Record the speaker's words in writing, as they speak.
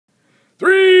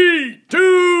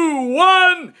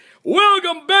everyone.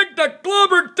 Welcome back to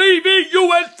Clobber TV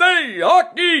USA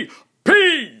Hockey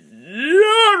Peoria.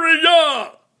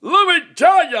 Let me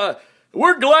tell you,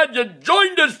 we're glad you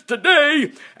joined us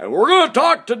today, and we're going to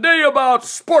talk today about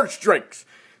sports drinks.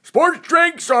 Sports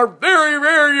drinks are very,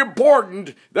 very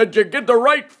important that you get the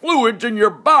right fluids in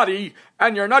your body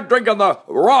and you're not drinking the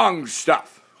wrong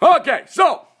stuff. Okay,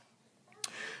 so,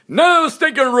 none of the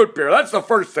stinking root beer. That's the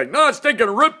first thing. None of the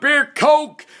stinking root beer,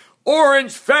 Coke,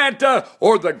 Orange Fanta,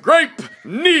 or the grape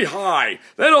knee-high.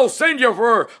 That'll send you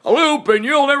for a loop and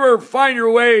you'll never find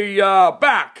your way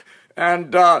back.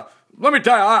 And let me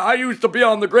tell you, I used to be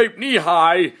on the grape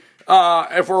knee-high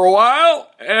for a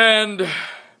while, and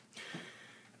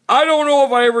I don't know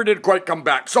if I ever did quite come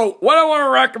back. So what I want to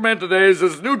recommend today is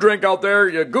this new drink out there.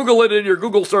 You Google it in your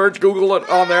Google search. Google it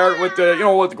on there with the,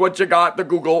 with what you got, the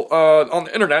Google, on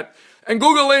the internet. And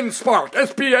Google in Spark,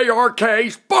 S-P-A-R-K,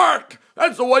 Spark.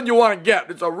 That's the one you want to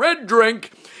get. It's a red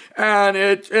drink, and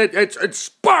it's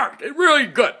Spark. It's really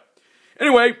good.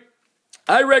 Anyway,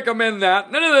 I recommend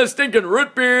that. None of the stinking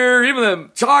root beer, even the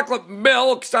chocolate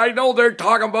milks. I know they're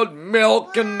talking about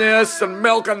milk and this and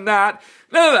milk and that.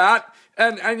 None of that.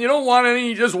 And you don't want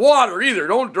any just water either.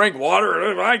 Don't drink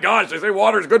water. My gosh, they say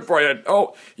water's good for you.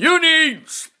 Oh, you need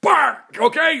Spark,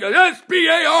 okay?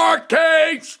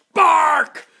 S-P-A-R-K,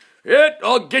 Spark.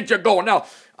 It'll get you going. Now,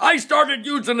 I started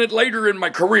using it later in my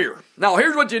career. Now,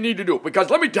 here's what you need to do, because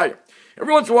let me tell you,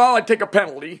 every once in a while I take a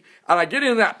penalty, and I get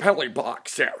in that penalty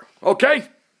box there, okay?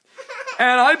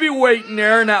 And I'd be waiting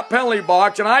there in that penalty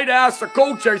box, and I'd ask the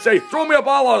coach, I'd say, throw me a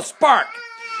bottle of Spark.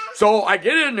 So I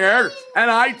get in there,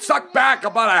 and I'd suck back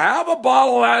about a half a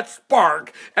bottle of that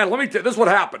Spark, and let me tell you, this is what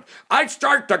happened. I'd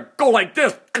start to go like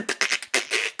this.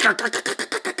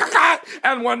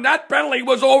 And when that penalty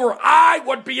was over, I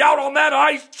would be out on that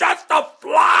ice just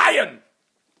a-flying.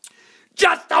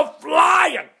 Just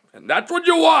a-flying. And that's what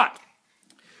you want.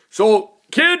 So,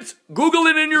 kids, Google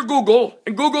it in your Google,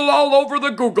 and Google all over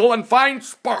the Google, and find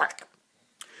Spark.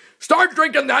 Start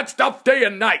drinking that stuff day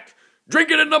and night. Drink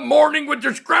it in the morning with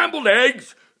your scrambled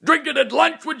eggs. Drink it at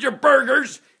lunch with your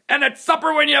burgers. And at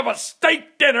supper when you have a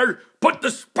steak dinner, put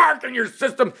the Spark in your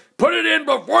system. Put it in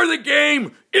before the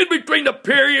game, in between the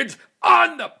periods,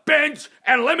 on the bench.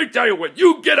 And let me tell you, when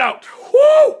you get out,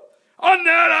 whoo, on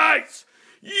that ice,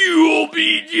 you'll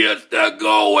be just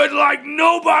a-going like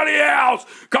nobody else.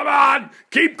 Come on,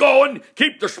 keep going,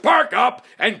 keep the spark up,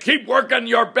 and keep working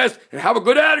your best. And have a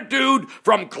good attitude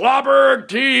from Clobber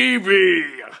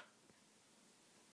TV.